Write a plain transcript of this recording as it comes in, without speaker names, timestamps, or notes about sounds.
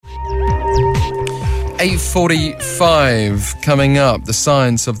8:45 coming up, the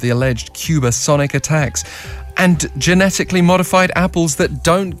science of the alleged Cuba sonic attacks and genetically modified apples that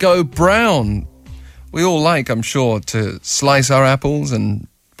don't go brown. We all like, I'm sure, to slice our apples and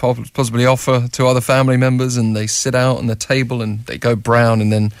possibly offer to other family members, and they sit out on the table and they go brown,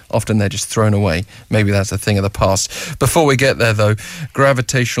 and then often they're just thrown away. Maybe that's a thing of the past. Before we get there, though,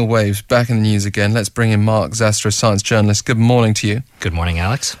 gravitational waves, back in the news again. Let's bring in Mark, Zastrow Science journalist. Good morning to you. Good morning,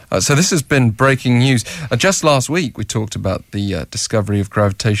 Alex. So this has been breaking news. Just last week, we talked about the discovery of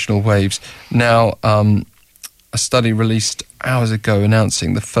gravitational waves. Now, a study released hours ago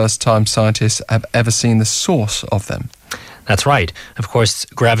announcing the first time scientists have ever seen the source of them. That's right. Of course,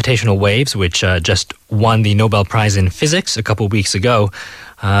 gravitational waves, which just won the Nobel Prize in Physics a couple weeks ago,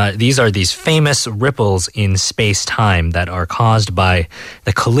 these are these famous ripples in space-time that are caused by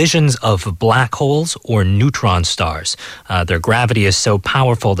the collisions of black holes or neutron stars. Their gravity is so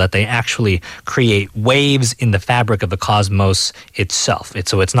powerful that they actually create waves in the fabric of the cosmos itself.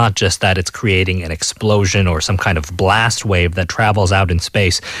 So it's not just that it's creating an explosion or some kind of blast wave that travels out in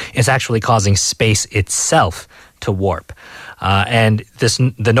space. It's actually causing space itself to warp. And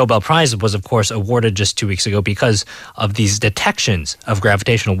the Nobel Prize was, of course, awarded just 2 weeks ago because of these detections of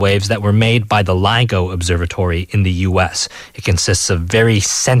gravitational waves that were made by the LIGO Observatory in the U.S. It consists of very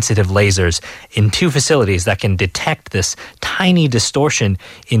sensitive lasers in 2 facilities that can detect this tiny distortion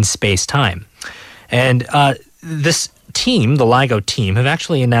in space-time. And this team, the LIGO team, have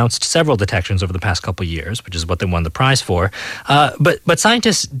actually announced several detections over the past couple of years, which is what they won the prize for. But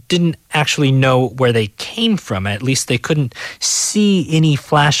scientists didn't actually know where they came from. At least they couldn't see any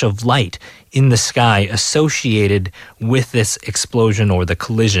flash of light in the sky associated with this explosion or the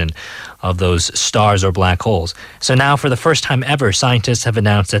collision of those stars or black holes. So now, for the first time ever, scientists have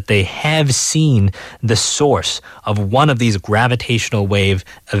announced that they have seen the source of one of these gravitational wave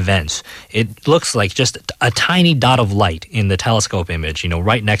events. It looks like just a tiny dot of light in the telescope image,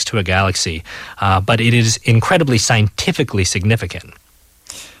 right next to a galaxy. But it is incredibly scientifically significant.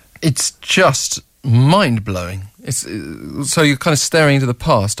 It's just mind-blowing. So you're kind of staring into the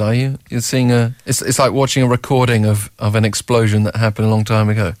past, are you? You're seeing it's like watching a recording of an explosion that happened a long time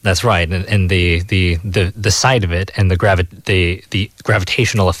ago. That's right, and the sight of it and the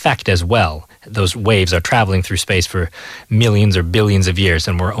gravitational effect as well. Those waves are traveling through space for millions or billions of years,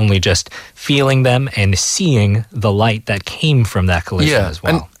 and we're only just feeling them and seeing the light that came from that collision as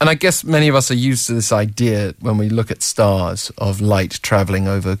well. And I guess many of us are used to this idea when we look at stars of light traveling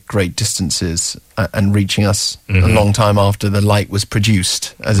over great distances and reaching us a long time after the light was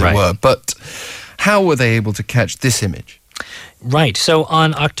produced, as it were. But how were they able to catch this image? Right. So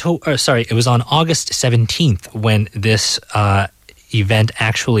it was on August 17th when this event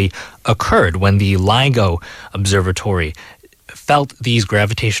actually occurred, when the LIGO Observatory felt these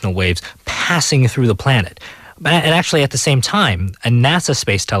gravitational waves passing through the planet. And actually, at the same time, a NASA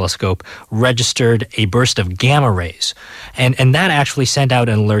space telescope registered a burst of gamma rays. And that actually sent out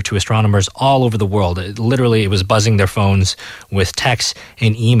an alert to astronomers all over the world. It was buzzing their phones with texts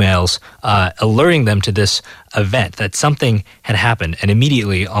and emails, alerting them to this event, that something had happened. And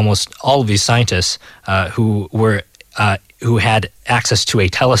immediately, almost all of these scientists who had access to a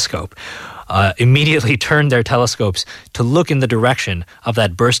telescope immediately turned their telescopes to look in the direction of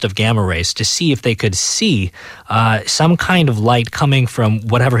that burst of gamma rays to see if they could see some kind of light coming from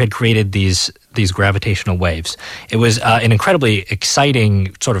whatever had created these gravitational waves. It was an incredibly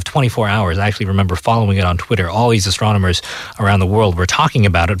exciting sort of 24 hours. I actually remember following it on Twitter. All these astronomers around the world were talking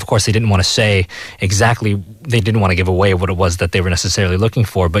about it. Of course, they didn't want to say exactly, they didn't want to give away what it was that they were necessarily looking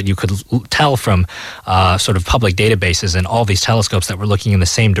for, but you could tell from sort of public databases and all these telescopes that were looking in the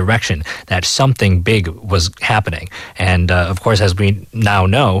same direction that something big was happening. And of course, as we now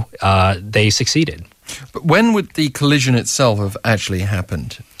know, they succeeded. But when would the collision itself have actually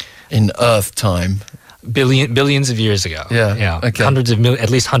happened? In Earth time? Billions of years ago. Yeah. Okay. At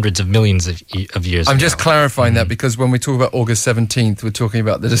least hundreds of millions of years ago. I'm just clarifying that because when we talk about August 17th, we're talking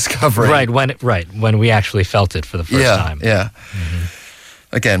about the discovery. Right, when we actually felt it for the first time. Yeah.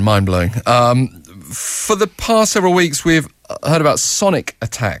 Again, mind-blowing. For the past several weeks, we've heard about sonic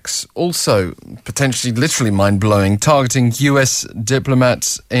attacks, also potentially literally mind-blowing, targeting U.S.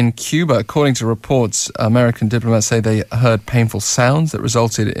 diplomats in Cuba. According to reports, American diplomats say they heard painful sounds that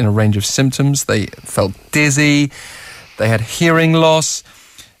resulted in a range of symptoms. They felt dizzy, they had hearing loss.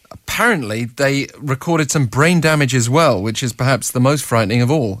 Apparently, they recorded some brain damage as well, which is perhaps the most frightening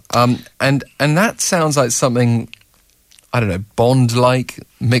of all. And that sounds like something, I don't know, Bond-like,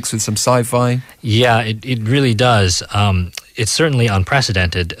 mixed with some sci-fi. Yeah, it really does. It's certainly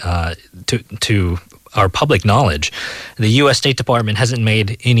unprecedented to are public knowledge. The U.S. State Department hasn't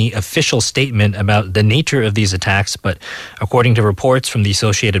made any official statement about the nature of these attacks, but according to reports from the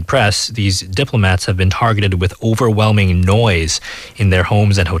Associated Press, these diplomats have been targeted with overwhelming noise in their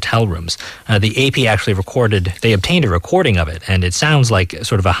homes and hotel rooms. The AP actually they obtained a recording of it, and it sounds like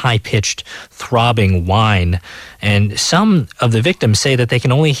sort of a high-pitched, throbbing whine. And some of the victims say that they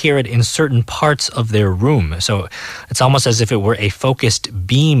can only hear it in certain parts of their room. So it's almost as if it were a focused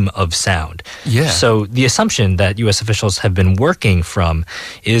beam of sound. Yeah. So the assumption that U.S. officials have been working from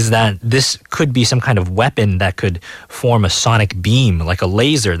is that this could be some kind of weapon that could form a sonic beam, like a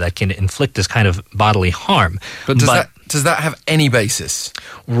laser that can inflict this kind of bodily harm. But does that have any basis?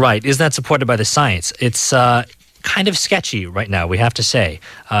 Right. Is that supported by the science? It's kind of sketchy right now, we have to say.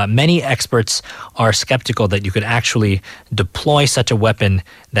 Many experts are skeptical that you could actually deploy such a weapon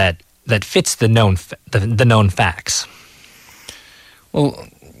that fits the known facts. Well,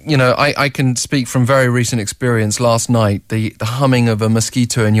 I can speak from very recent experience. Last night, the humming of a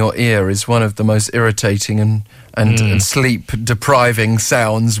mosquito in your ear is one of the most irritating and sleep-depriving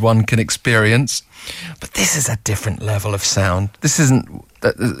sounds one can experience. But this is a different level of sound. This isn't,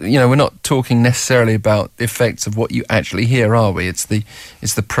 we're not talking necessarily about the effects of what you actually hear, are we? It's the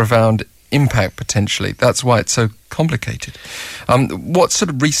profound impact, potentially. That's why it's so complicated. What sort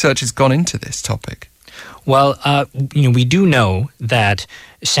of research has gone into this topic? Well, we do know that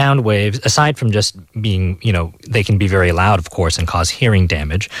sound waves, aside from just being, they can be very loud, of course, and cause hearing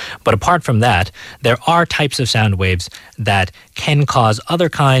damage. But apart from that, there are types of sound waves that can cause other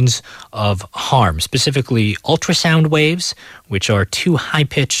kinds of harm, specifically ultrasound waves, which are too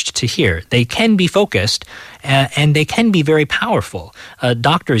high-pitched to hear. They can be focused, and they can be very powerful.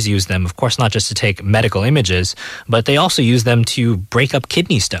 Doctors use them, of course, not just to take medical images, but they also use them to break up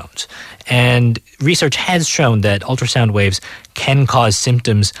kidney stones. And research has shown that ultrasound waves can cause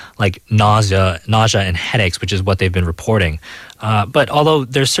symptoms like nausea and headaches, which is what they've been reporting. But although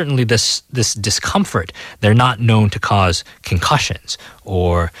there's certainly this discomfort, they're not known to cause concussions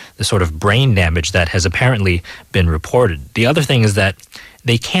or the sort of brain damage that has apparently been reported. The other thing is that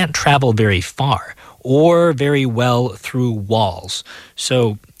they can't travel very far or very well through walls.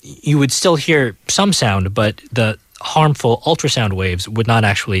 So you would still hear some sound, but the harmful ultrasound waves would not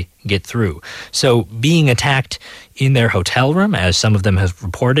actually get through. So being attacked in their hotel room, as some of them have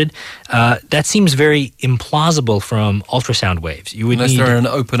reported, that seems very implausible from ultrasound waves. Unless they're in an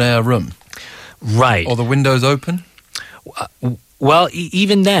open-air room. Right. Or the windows open? Well,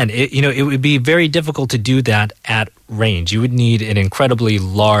 even then, it would be very difficult to do that at range. You would need an incredibly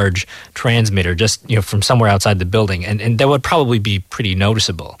large transmitter just from somewhere outside the building, and that would probably be pretty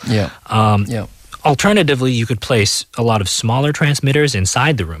noticeable. Yeah. Yeah. Alternatively, you could place a lot of smaller transmitters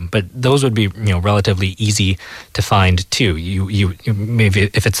inside the room, but those would be relatively easy to find too. You maybe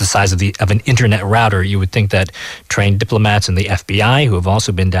if it's the size of an internet router, you would think that trained diplomats and the FBI, who have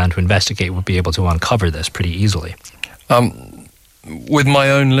also been down to investigate, would be able to uncover this pretty easily. With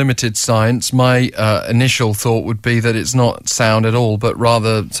my own limited science, my initial thought would be that it's not sound at all, but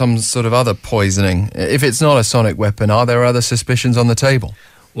rather some sort of other poisoning. If it's not a sonic weapon, are there other suspicions on the table?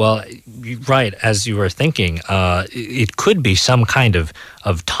 Well, right, as you were thinking, it could be some kind of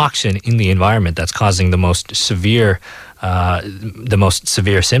toxin in the environment that's causing the most severe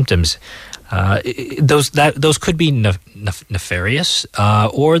symptoms. Those could be nefarious,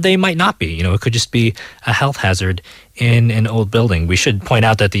 or they might not be. It could just be a health hazard in an old building. We should point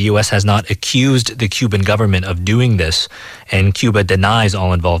out that the U.S. has not accused the Cuban government of doing this, and Cuba denies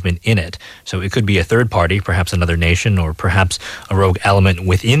all involvement in it. So it could be a third party, perhaps another nation, or perhaps a rogue element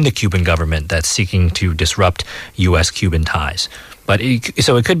within the Cuban government that's seeking to disrupt U.S.-Cuban ties.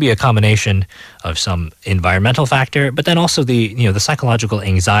 So it could be a combination of some environmental factor, but then also the psychological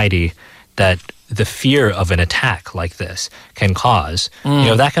anxiety that the fear of an attack like this can cause.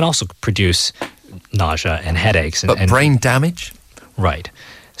 That can also produce nausea and headaches. But brain damage? Right.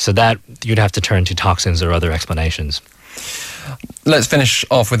 So that you'd have to turn to toxins or other explanations. Let's finish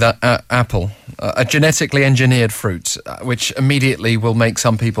off with that apple, a genetically engineered fruit, which immediately will make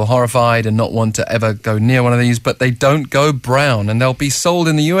some people horrified and not want to ever go near one of these, but they don't go brown, and they'll be sold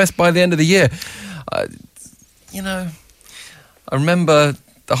in the US by the end of the year. I remember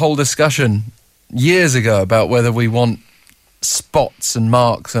the whole discussion years ago about whether we want spots and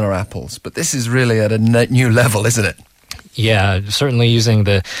marks on our apples, but this is really at a new level, isn't it? Yeah, certainly using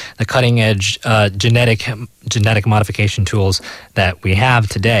the cutting-edge genetic modification tools that we have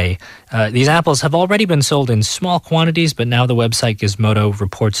today, These apples have already been sold in small quantities, but now the website Gizmodo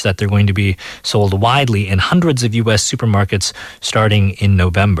reports that they're going to be sold widely in hundreds of U.S. supermarkets starting in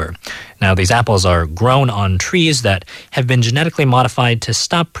November. Now, these apples are grown on trees that have been genetically modified to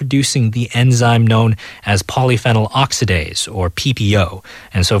stop producing the enzyme known as polyphenol oxidase, or PPO.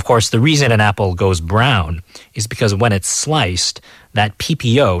 And so, of course, the reason an apple goes brown is because when it's sliced, that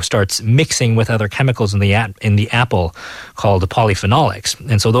PPO starts mixing with other chemicals in the apple called polyphenolics.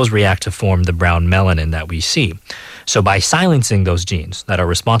 And so those react to form the brown melanin that we see. So by silencing those genes that are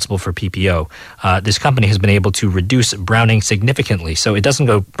responsible for PPO, this company has been able to reduce browning significantly. So it doesn't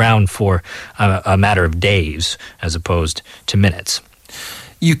go brown for a matter of days as opposed to minutes.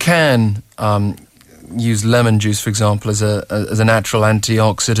 You can use lemon juice, for example, as a natural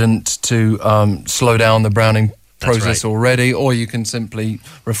antioxidant to slow down the browning process already, or you can simply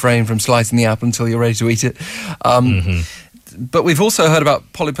refrain from slicing the apple until you're ready to eat it. But we've also heard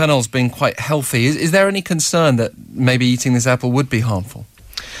about polyphenols being quite healthy. Is there any concern that maybe eating this apple would be harmful?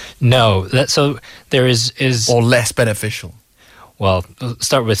 No. So there is... Or less beneficial? Well, let's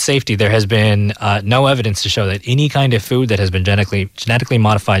start with safety. There has been no evidence to show that any kind of food that has been genetically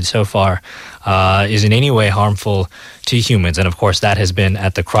modified so far is in any way harmful to humans. And of course, that has been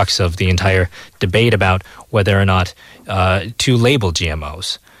at the crux of the entire debate about whether or not to label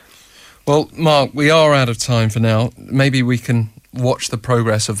GMOs. Well, Mark, we are out of time for now. Maybe we can watch the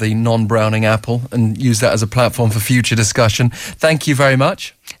progress of the non-browning apple and use that as a platform for future discussion. Thank you very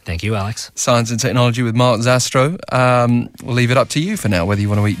much. Thank you, Alex. Science and Technology with Mark Zastrow. We'll leave it up to you for now, whether you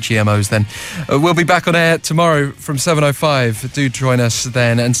want to eat GMOs then. We'll be back on air tomorrow from 7:05. Do join us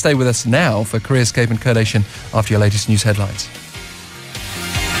then and stay with us now for Careerscape and Codation after your latest news headlines.